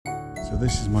So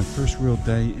this is my first real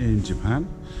day in Japan.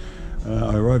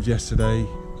 I arrived yesterday,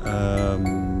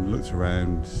 looked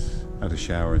around, had a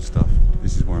shower and stuff.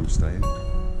 This is where I'm staying.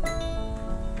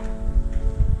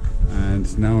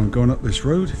 And now I'm going up this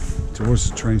road towards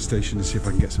the train station to see if I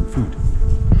can get some food.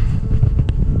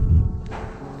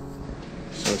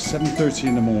 So it's 7:30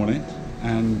 in the morning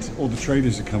and all the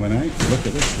traders are coming out. Look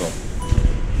at this lot.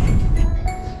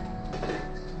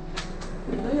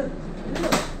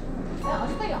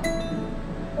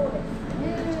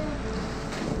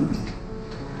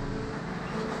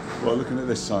 Well, looking at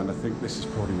this sign, I think this is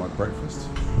probably my breakfast.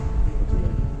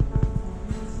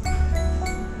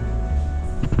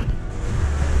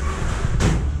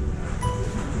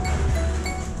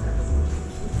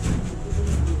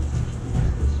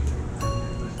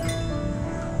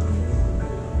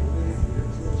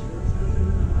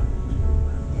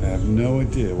 I have no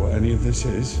idea what any of this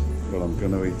is, but I'm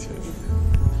going to eat it.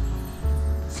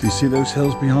 So you see those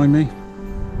hills behind me?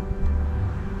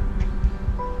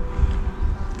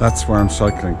 That's where I'm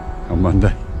cycling on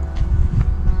Monday.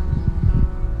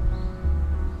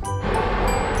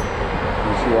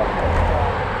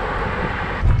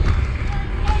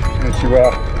 Yes, you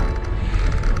are.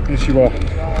 Yes, you are.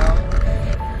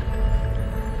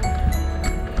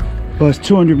 Well, it's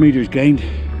 200 meters gained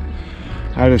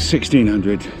out of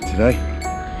 1600 today.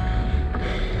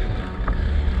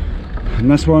 And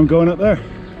that's why I'm going up there.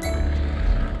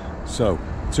 So,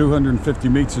 250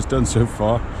 meters done so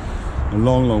far. A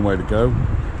long, long way to go.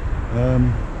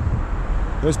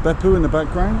 There's Beppu in the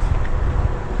background.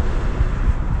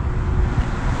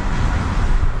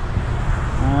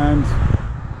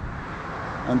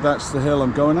 And that's the hill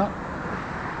I'm going up.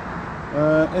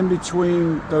 In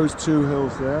between those two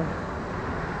hills there,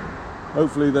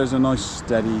 hopefully there's a nice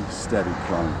steady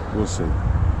climb. We'll see.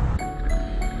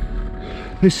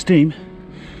 This steam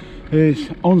is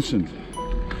Onsen.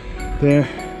 They're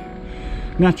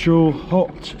natural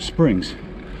hot springs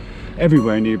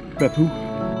everywhere near Beppu.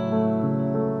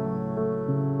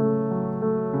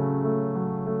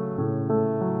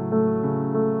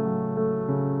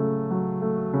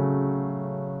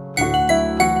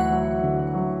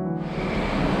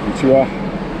 Konnichiwa.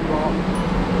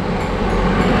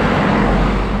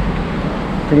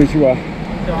 Konnichiwa.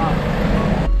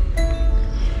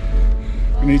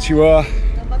 Konnichiwa.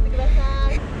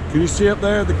 Can you see up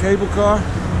there the cable car?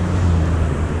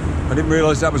 I didn't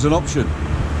realise that was an option.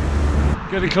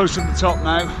 Getting close to the top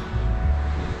now.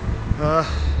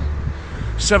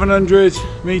 700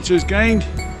 meters gained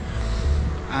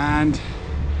and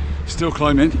still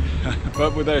climbing,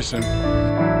 but we're there soon.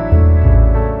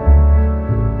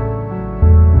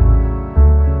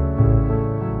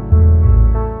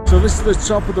 So this is the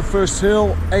top of the first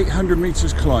hill, 800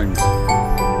 meters climbed.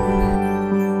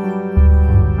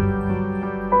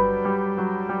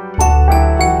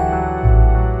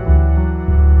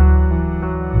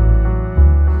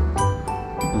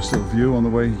 Nice little view on the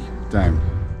way down.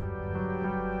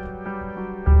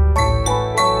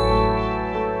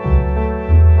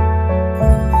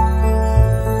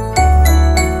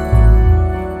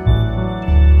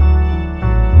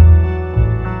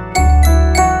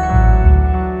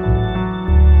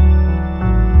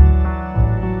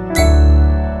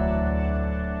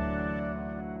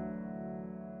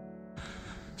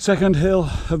 Second hill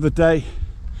of the day.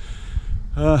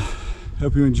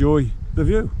 Hope you enjoy the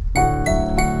view.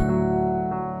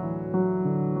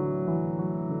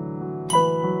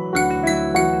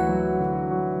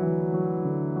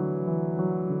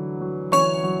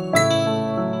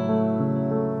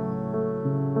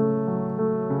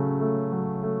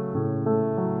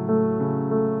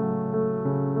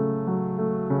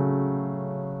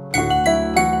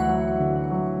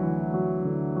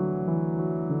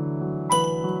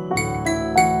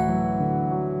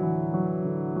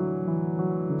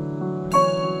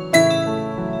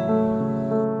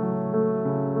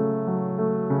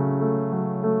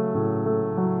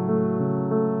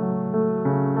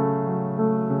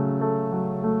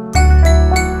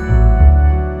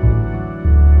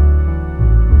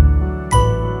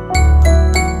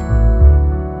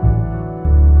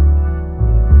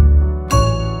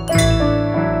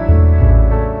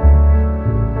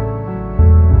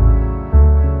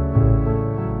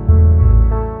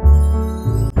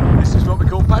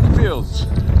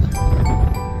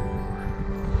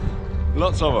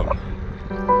 Lots of them.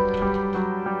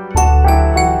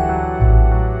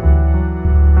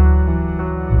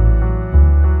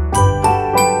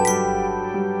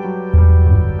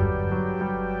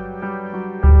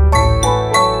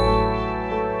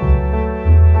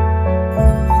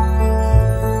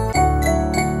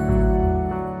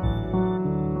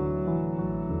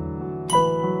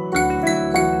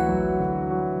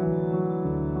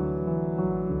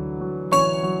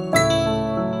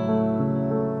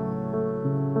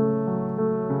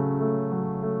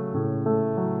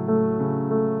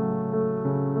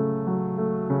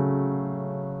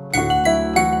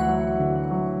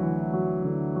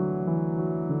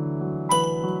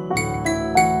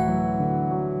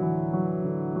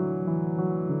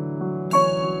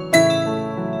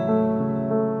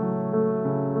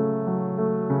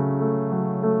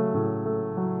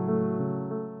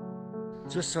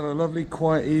 Just had a lovely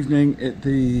quiet evening at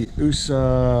the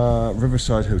Usa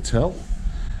Riverside Hotel,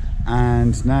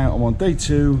 and now I'm on day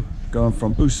 2 going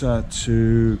from Usa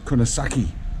to Kunisaki.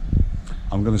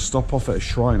 I'm going to stop off at a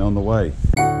shrine on the way.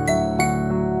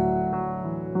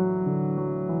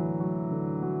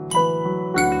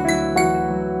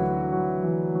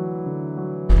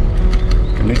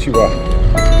 Konnichiwa.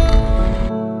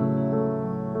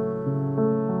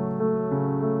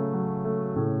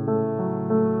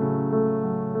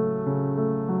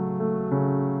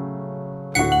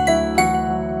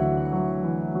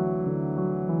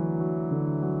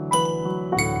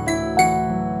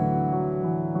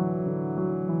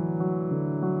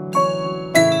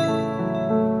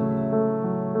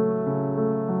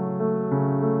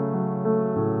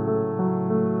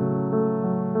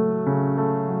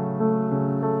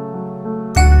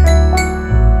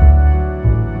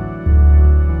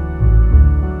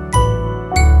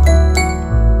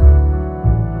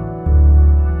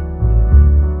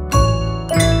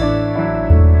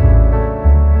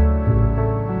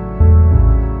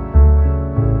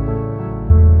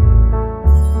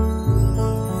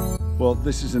 Well,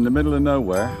 this is in the middle of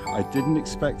nowhere. I didn't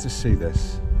expect to see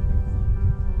this.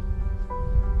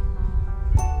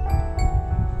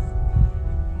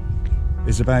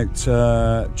 It's about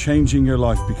changing your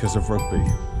life because of rugby.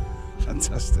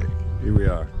 Fantastic. Here we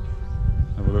are.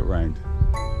 Have a look round.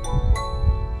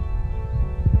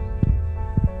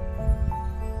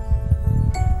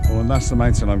 Oh, and that's the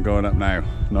mountain I'm going up now.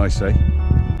 Nice, eh?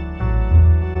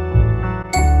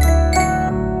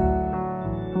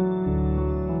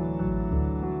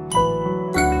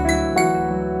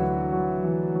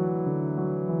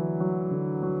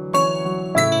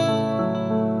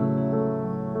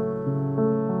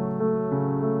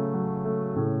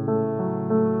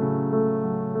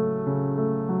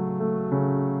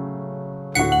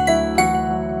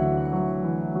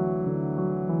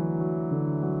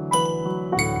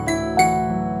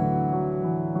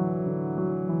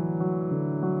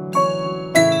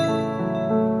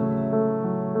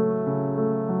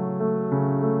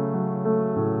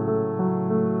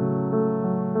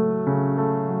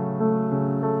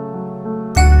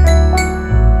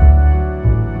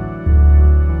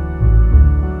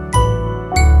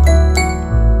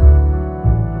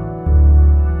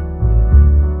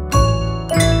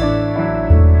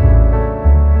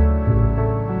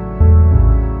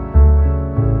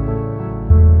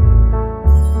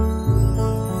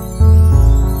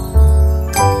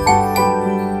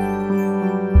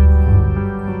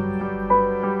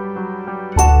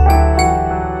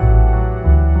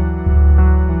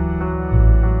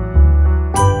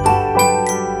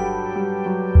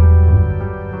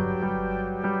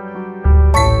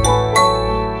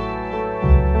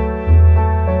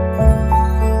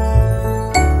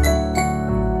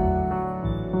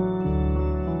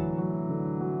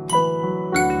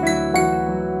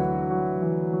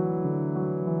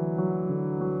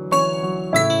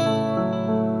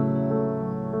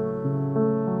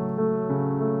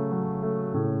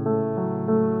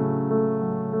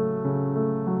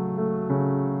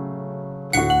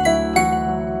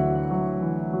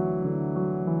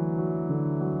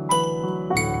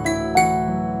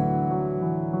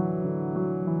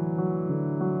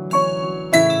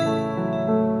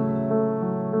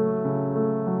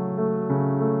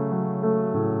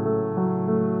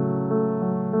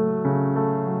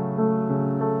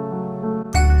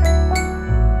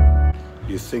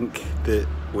 You think that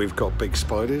we've got big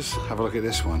spiders? Have a look at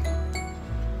this one.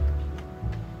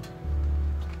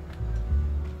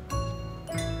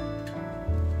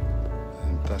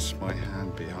 And that's my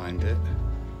hand behind it.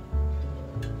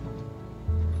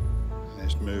 And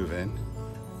it's moving.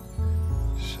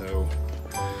 So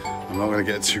I'm not going to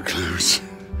get too close.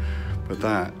 But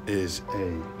that is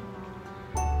a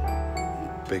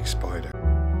big spider.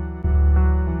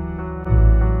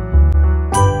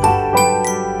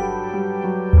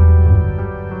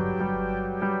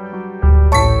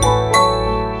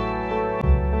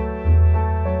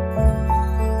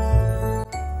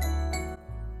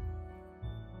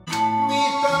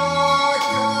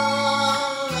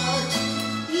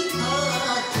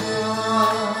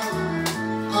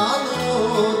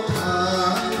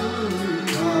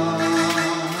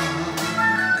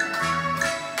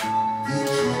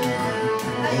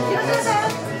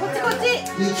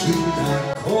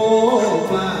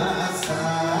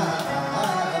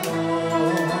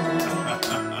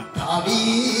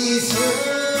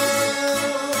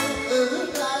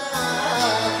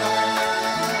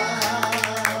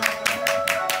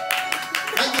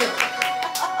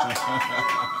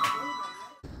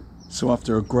 So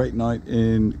after a great night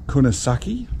in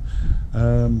Kunisaki,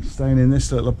 Staying in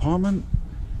this little apartment,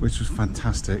 which was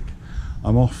fantastic.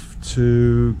 I'm off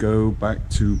to go back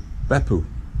to Beppu.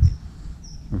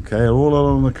 Okay, all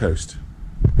along the coast.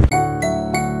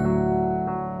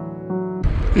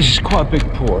 This is quite a big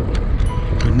port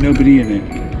with nobody in it.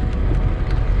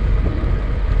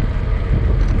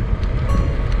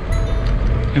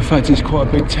 In fact, it's quite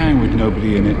a big town with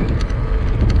nobody in it.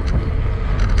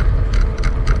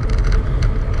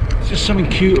 There's just something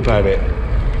cute about it,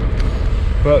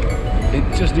 but it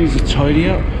just needs to tidy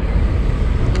up.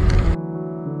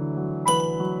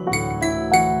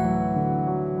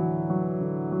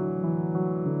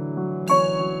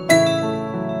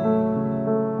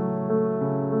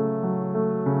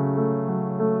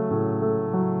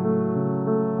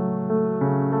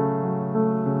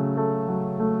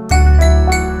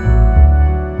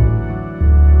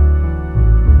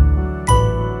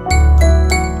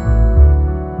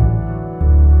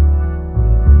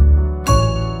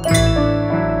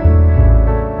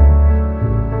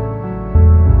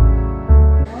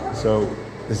 So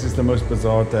this is the most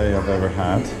bizarre day I've ever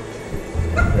had.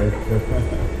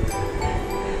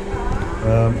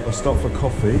 I stopped for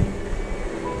coffee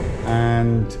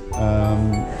and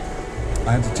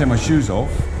I had to take my shoes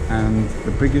off, and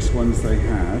the biggest ones they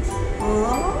had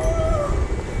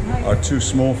are too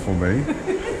small for me.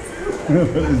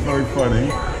 It's very funny.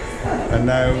 And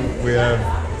now we have,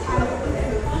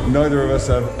 neither of us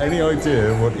have any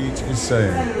idea what each is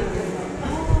saying.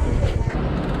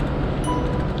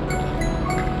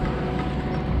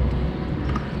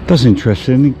 That's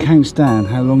interesting. It counts down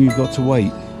how long you've got to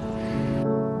wait.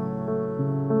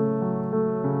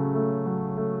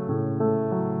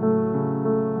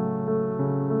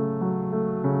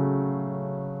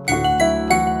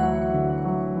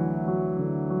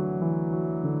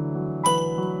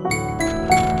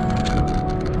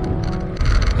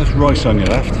 That's rice on your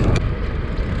left,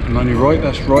 and on your right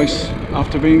that's rice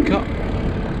after being cut.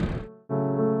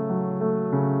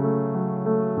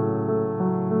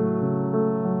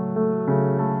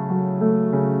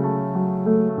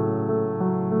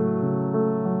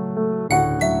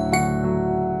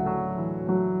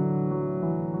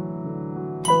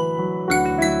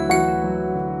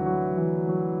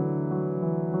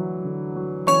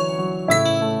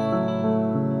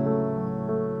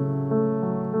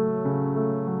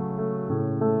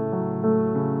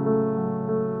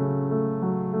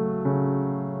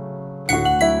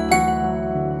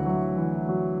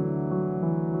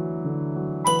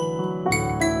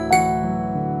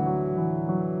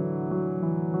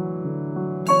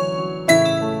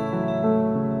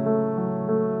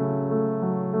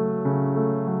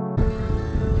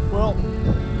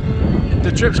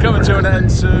 The trip's coming to an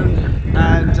end soon,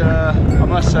 and I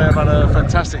must say I've had a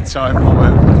fantastic time all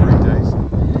over 3 days.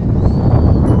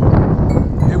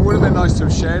 It would have been nice to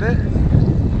have shared it,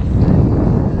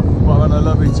 but I've had a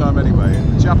lovely time anyway.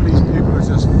 The Japanese people are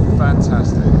just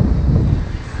fantastic.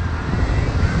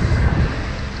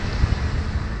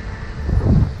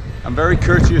 And very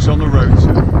courteous on the road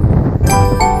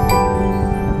too.